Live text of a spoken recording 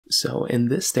So in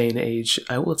this day and age,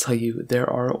 I will tell you there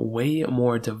are way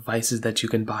more devices that you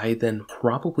can buy than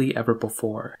probably ever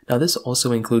before. Now this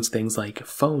also includes things like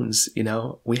phones,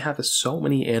 we have so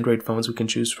many Android phones we can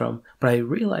choose from, but I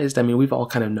realized, we've all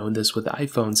kind of known this with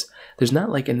iPhones, there's not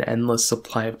like an endless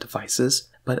supply of devices.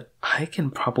 But I can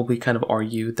probably kind of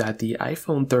argue that the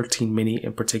iPhone 13 mini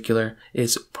in particular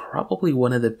is probably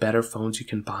one of the better phones you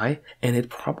can buy, and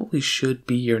it probably should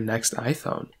be your next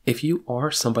iPhone. If you are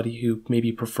somebody who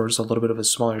maybe prefers a little bit of a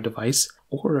smaller device,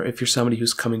 or if you're somebody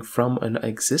who's coming from an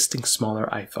existing smaller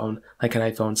iPhone, like an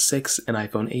iPhone 6, an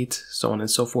iPhone 8, so on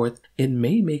and so forth, it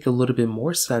may make a little bit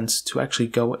more sense to actually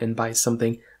go and buy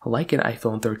something like an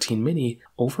iPhone 13 mini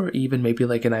over even maybe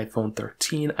like an iPhone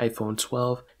 13, iPhone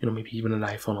 12, maybe even an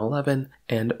iPhone 11.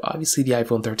 And obviously the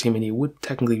iPhone 13 mini would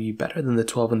technically be better than the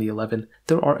 12 and the 11.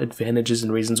 There are advantages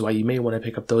and reasons why you may want to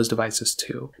pick up those devices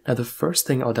too. Now the first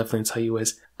thing I'll definitely tell you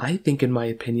is, I think in my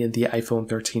opinion the iPhone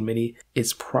 13 mini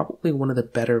is probably one of the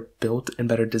better built and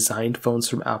better designed phones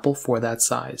from Apple for that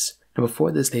size. Now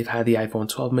before this they've had the iPhone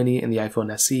 12 mini and the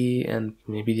iPhone SE and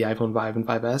maybe the iPhone 5 and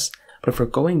 5S. But if we're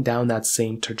going down that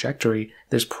same trajectory,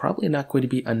 there's probably not going to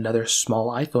be another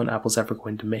small iPhone Apple's ever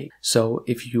going to make. So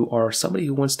if you are somebody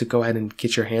who wants to go ahead and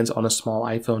get your hands on a small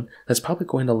iPhone that's probably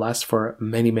going to last for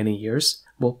many, many years,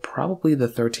 well, probably the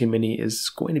 13 mini is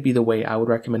going to be the way I would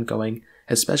recommend going,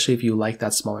 especially if you like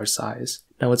that smaller size.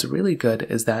 Now what's really good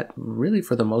is that really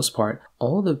for the most part,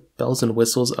 all the bells and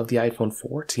whistles of the iPhone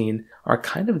 14 are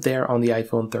kind of there on the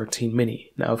iPhone 13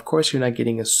 mini. Now of course you're not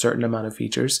getting a certain amount of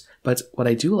features, but what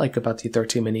I do like about the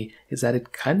 13 mini is that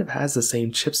it kind of has the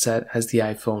same chipset as the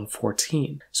iPhone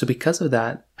 14. So because of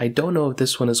that, I don't know if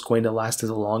this one is going to last as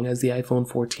long as the iPhone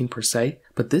 14 per se,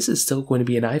 but this is still going to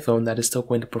be an iPhone that is still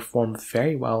going to perform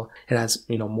very well. It has,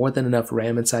 more than enough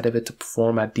RAM inside of it to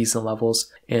perform at decent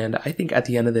levels. And I think at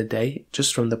the end of the day,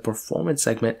 just from the performance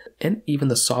segment and even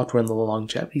the software and the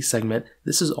longevity segment,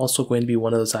 this is also going to be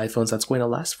one of those iPhones that's going to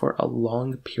last for a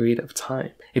long period of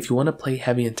time. If you want to play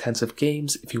heavy intensive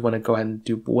games, if you want to go ahead and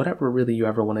do whatever really you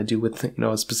ever want to do with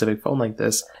a specific phone like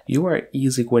this, you are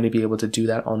easily going to be able to do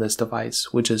that on this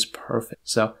device, which is perfect.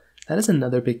 So that is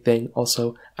another big thing.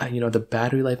 Also, the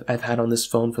battery life I've had on this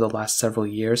phone for the last several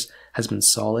years has been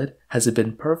solid. Has it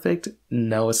been perfect?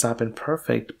 No, it's not been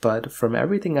perfect, but from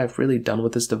everything I've really done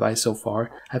with this device so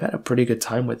far, I've had a pretty good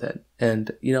time with it.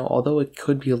 And, although it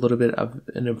could be a little bit of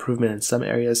an improvement in some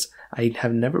areas, I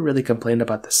have never really complained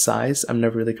about the size. I've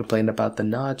never really complained about the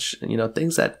notch,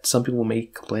 things that some people may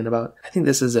complain about. I think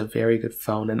this is a very good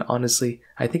phone, and honestly,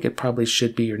 I think it probably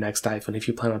should be your next iPhone if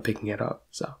you plan on picking it up.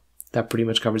 So that pretty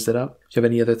much covers it up. If you have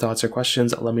any other thoughts or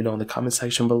questions, let me know in the comment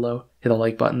section below. Hit the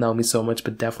like button, that would mean so much,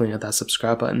 but definitely hit that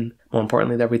subscribe button. More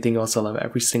importantly than everything else, I love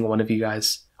every single one of you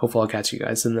guys. Hopefully I'll catch you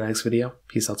guys in the next video.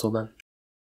 Peace out till then.